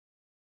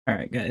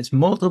Alright, guys.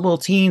 Multiple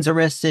teens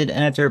arrested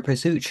after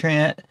pursuit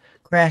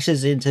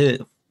crashes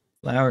into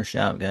flower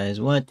shop, guys.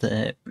 What the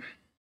heck?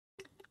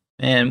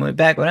 Man,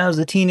 back when I was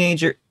a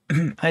teenager,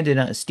 I did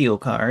not steal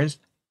cars.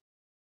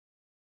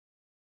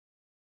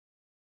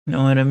 You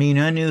know what I mean?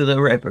 I knew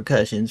the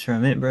repercussions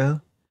from it,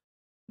 bro.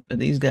 But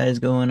these guys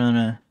going on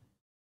a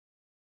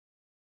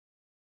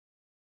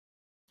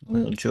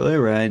little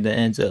joyride that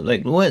ends up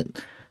like what?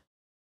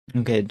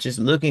 Okay, just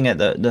looking at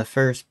the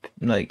first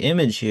like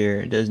image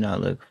here, it does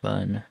not look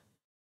fun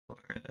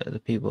for the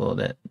people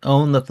that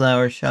own the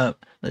flower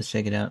shop. Let's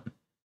check it out.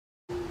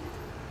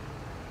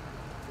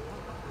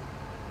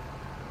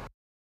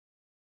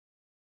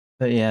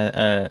 But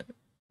yeah,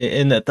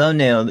 in the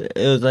thumbnail,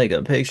 it was like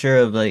a picture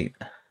of like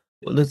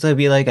what looks like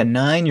be like a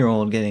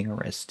 9-year-old getting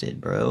arrested,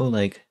 bro.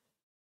 Like,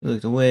 it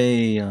looks way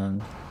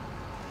young.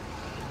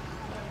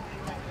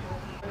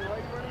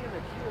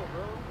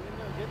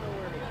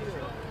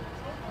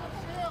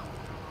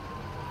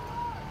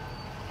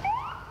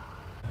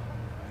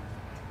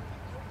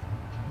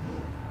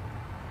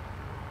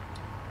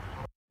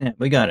 Yeah,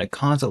 we got a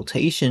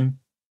consultation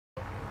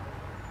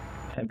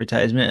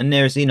advertisement. I've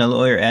never seen a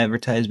lawyer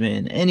advertisement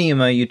in any of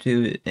my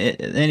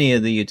any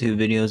of the YouTube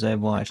videos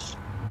I've watched.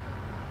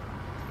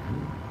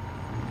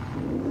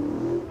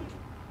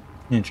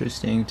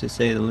 Interesting to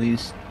say the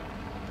least.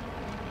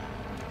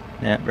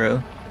 Yeah,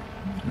 bro.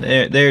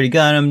 They already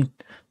got him.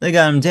 They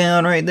got him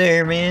down right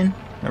there, man.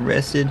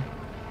 Arrested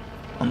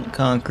on the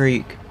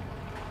concrete.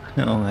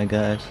 Oh my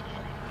gosh.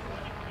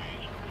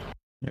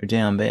 They're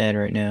down bad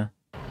right now.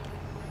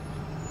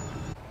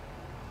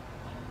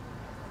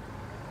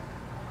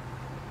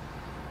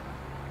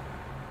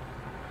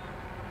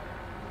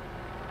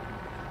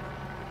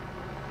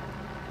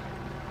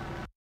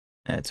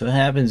 That's what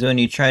happens when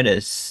you try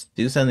to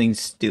do something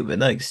stupid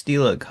like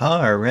steal a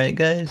car, right,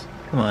 guys?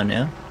 Come on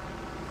now.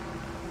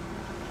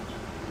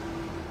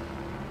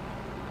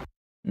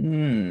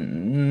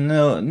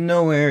 No,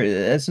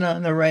 nowhere. That's not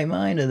in the right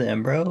mind of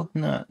them, bro.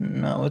 Not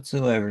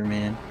whatsoever,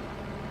 man.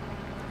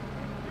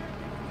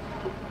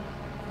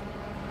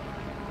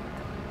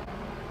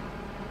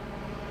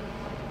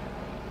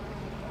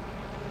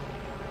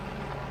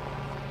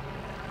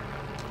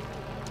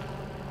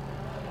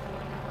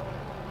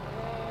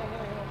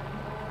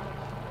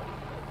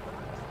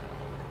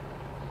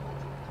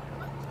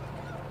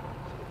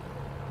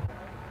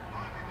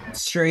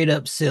 Straight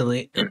up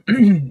silly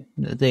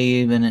that they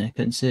even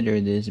consider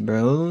this,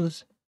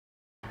 bros.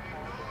 I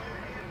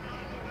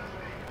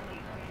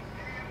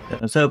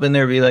was hoping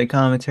there'd be like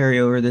commentary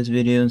over this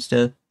video and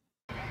stuff.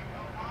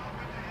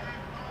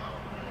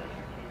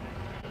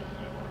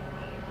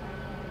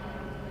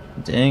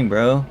 Dang,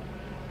 bro.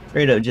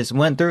 Straight up just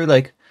went through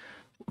like,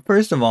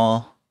 first of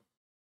all,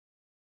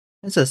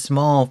 that's a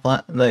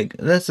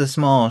that's a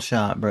small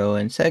shot, bro.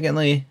 And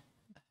secondly,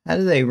 how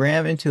did they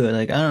ram into it?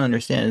 Like, I don't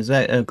understand. Is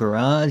that a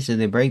garage? Did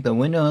they break the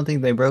window? I don't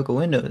think they broke a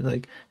window.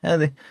 Like, how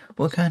they,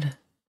 what kind of,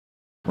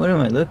 what am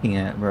I looking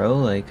at, bro?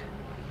 Like,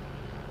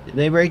 did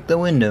they break the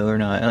window or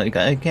not? Like,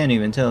 I can't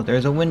even tell if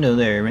there's a window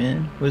there,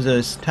 man. Was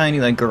it a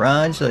tiny, like,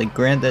 garage, like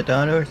Grand Theft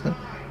Auto or something?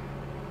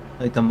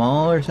 Like the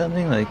mall or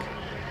something? Like,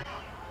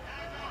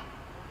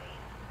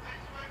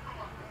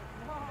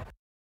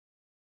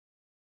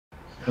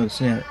 oh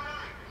snap.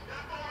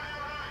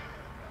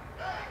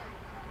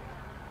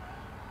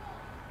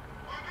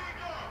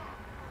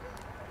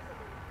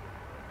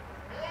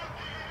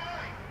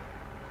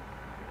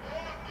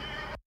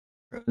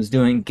 I was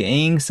doing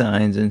gang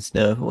signs and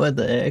stuff. What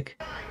the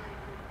heck?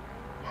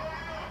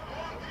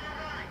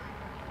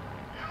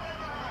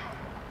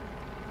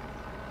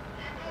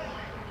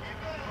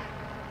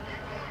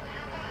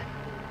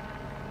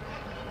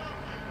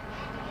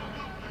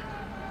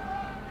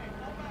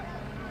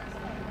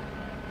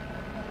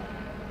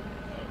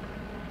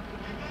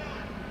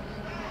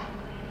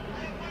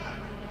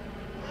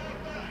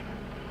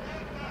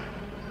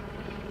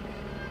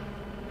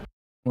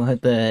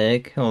 What the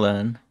heck? Hold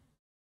on.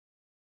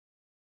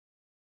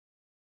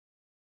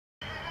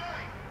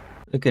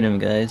 Look at him,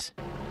 guys.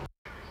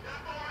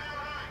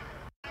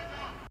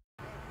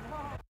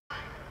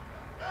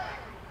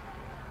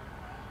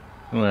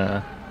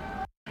 Wow.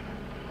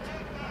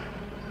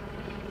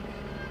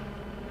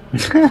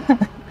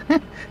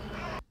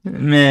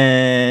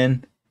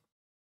 Man.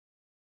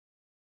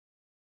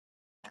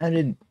 How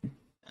did...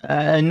 I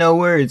had no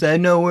words. I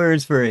had no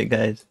words for it,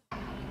 guys.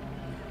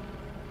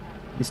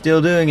 He's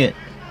still doing it.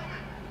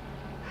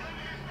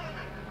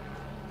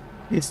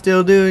 He's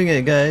still doing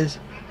it, guys.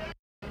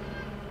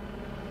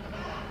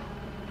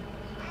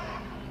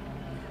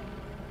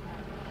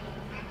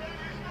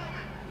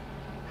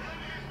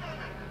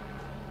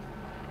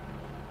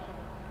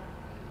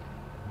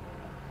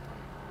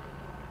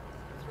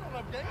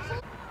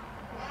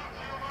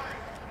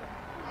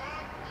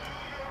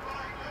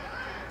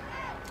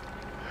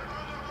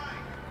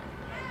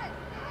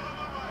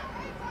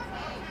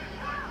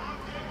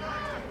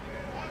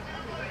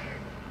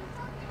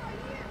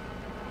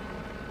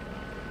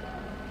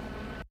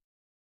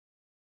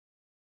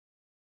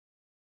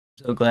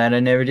 So glad I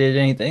never did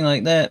anything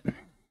like that.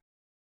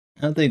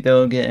 I don't think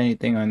they'll get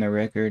anything on their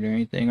record or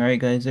anything, right,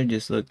 guys? They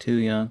just look too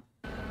young.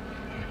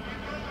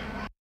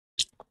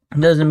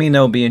 Doesn't mean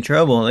they'll be in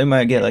trouble. They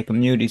might get like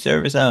community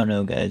service. I don't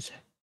know, guys.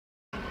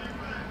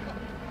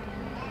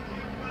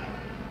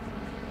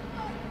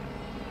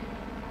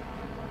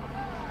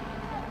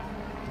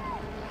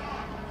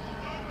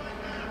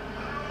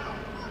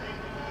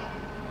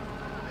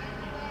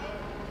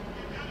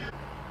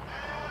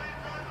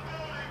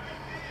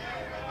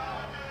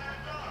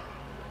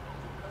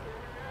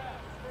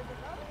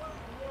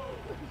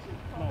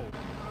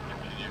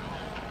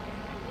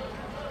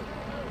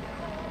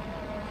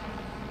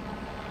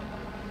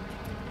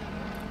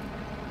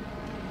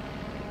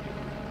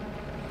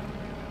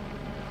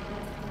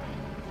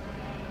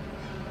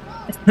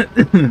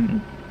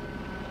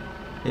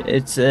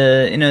 It's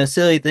a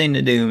silly thing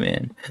to do,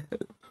 man.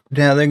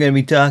 Now they're gonna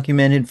be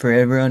documented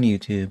forever on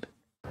YouTube.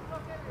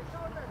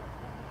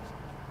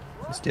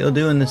 Still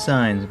doing the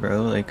signs,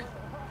 bro. Like,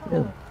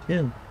 chill,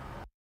 chill.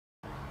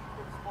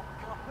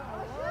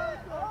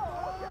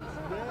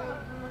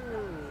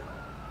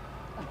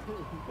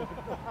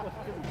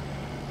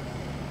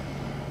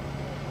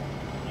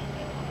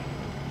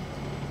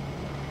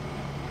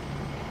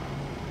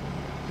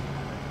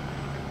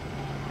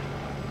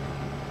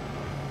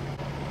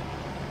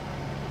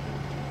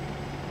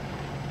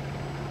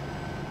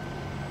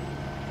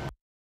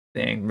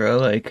 Dang, bro.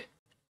 Like,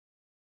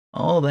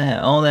 all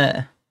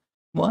that.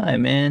 Why,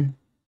 man?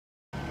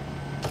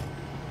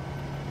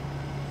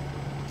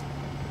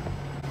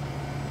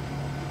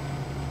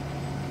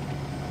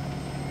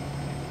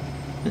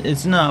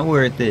 It's not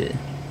worth it.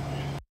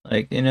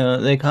 Like,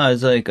 they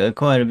cause like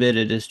quite a bit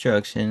of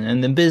destruction,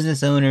 and the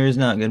business owner is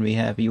not gonna be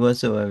happy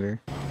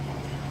whatsoever.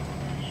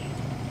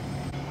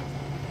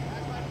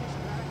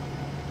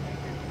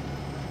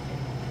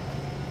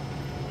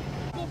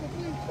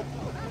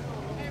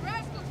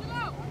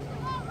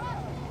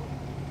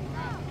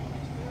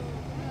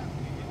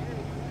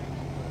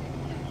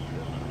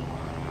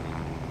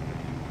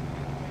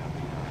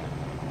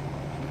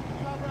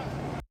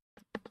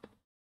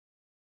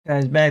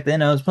 Guys, back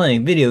then I was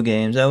playing video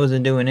games. I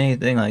wasn't doing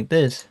anything like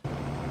this. I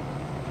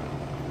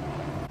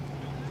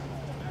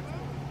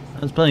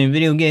was playing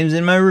video games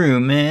in my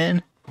room,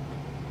 man.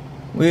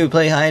 We would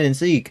play hide and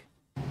seek.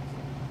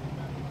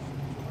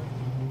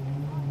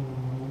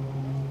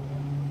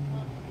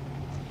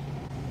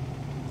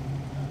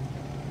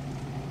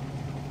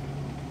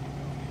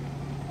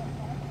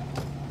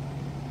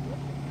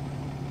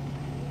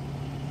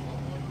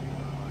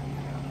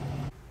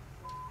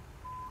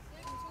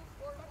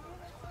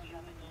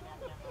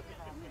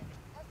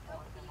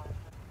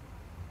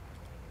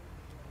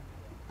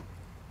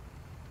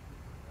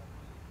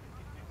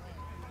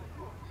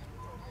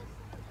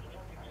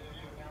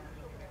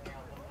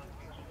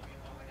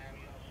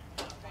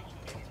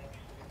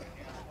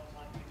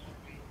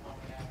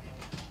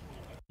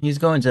 He's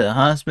going to the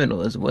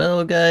hospital as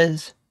well,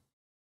 guys.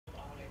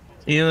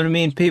 You know what I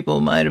mean?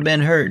 People might have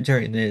been hurt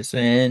during this,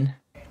 man.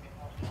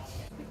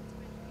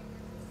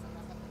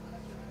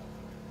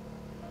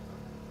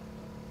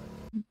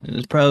 It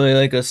was probably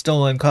like a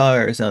stolen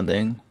car or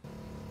something.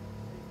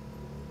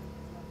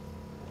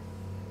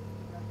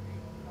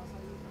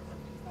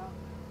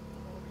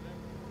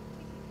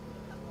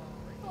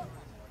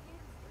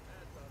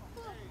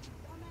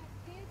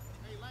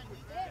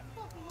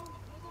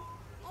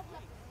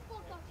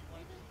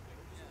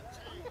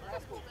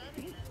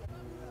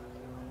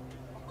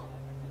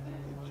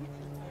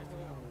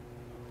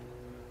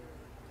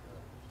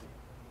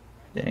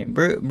 Dang,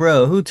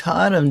 bro, who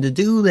taught him to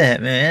do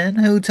that, man?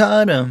 Who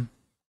taught him?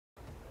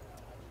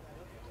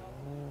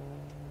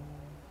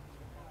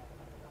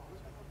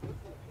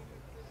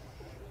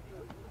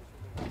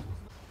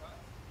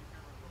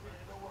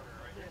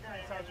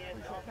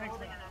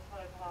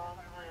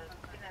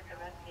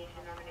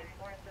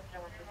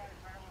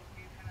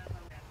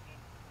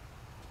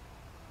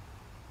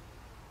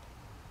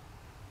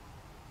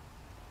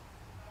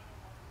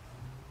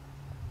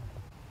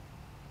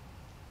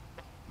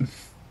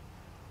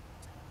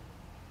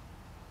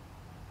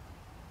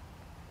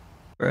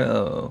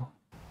 Bro.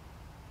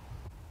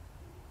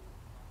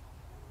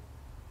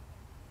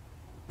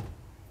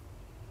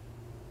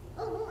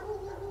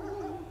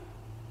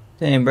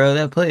 Dang, bro,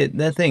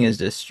 that thing is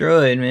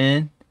destroyed,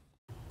 man.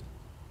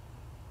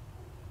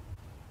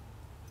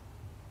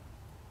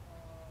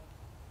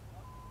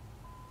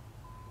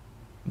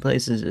 The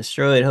place is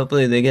destroyed.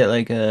 Hopefully they get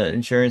like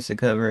insurance to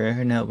cover it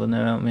and help them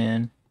out,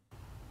 man.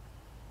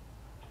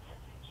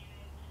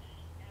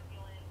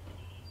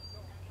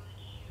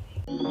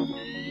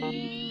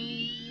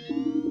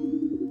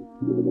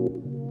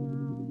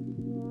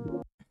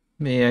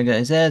 But yeah,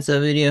 guys, that's a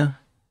video.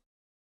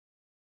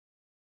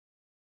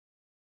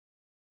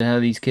 How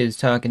these kids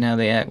talk and how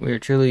they act. We're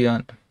truly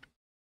on.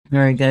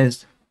 Alright,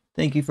 guys.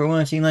 Thank you for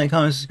watching. Like,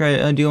 comment, subscribe.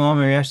 I do all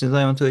my reactions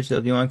live on Twitch, so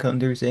if you want to come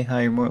through, say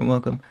hi, you're more than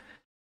welcome.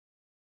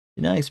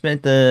 Did not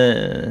expect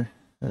that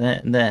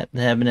to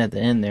happen at the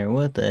end there.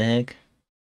 What the heck?